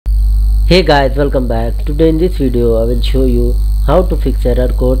Hey guys, welcome back. Today in this video I will show you how to fix error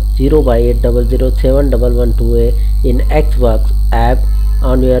code 0x8007112A in Xbox app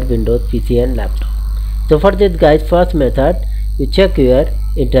on your Windows PC and laptop. So for this guys, first method, you check your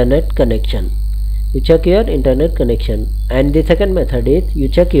internet connection. And the second method is you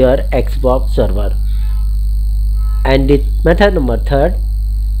check your Xbox server. And the method number third,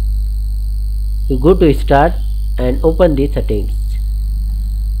 you go to start and open the settings.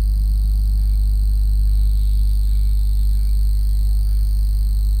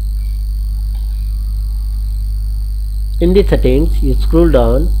 In the settings, you scroll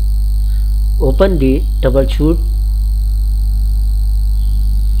down, open the troubleshoot,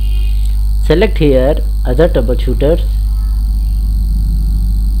 select here other troubleshooters,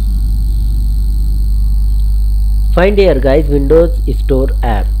 find here guys Windows Store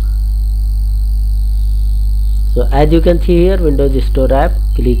app. So as you can see here, Windows Store app,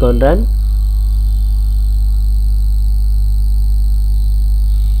 click on run.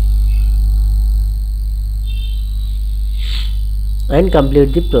 And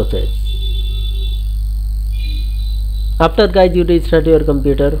complete the process. After guys you restart your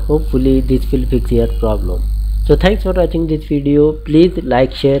computer, hopefully this will fix your problem. So thanks for watching this video. Please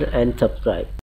like, share and subscribe.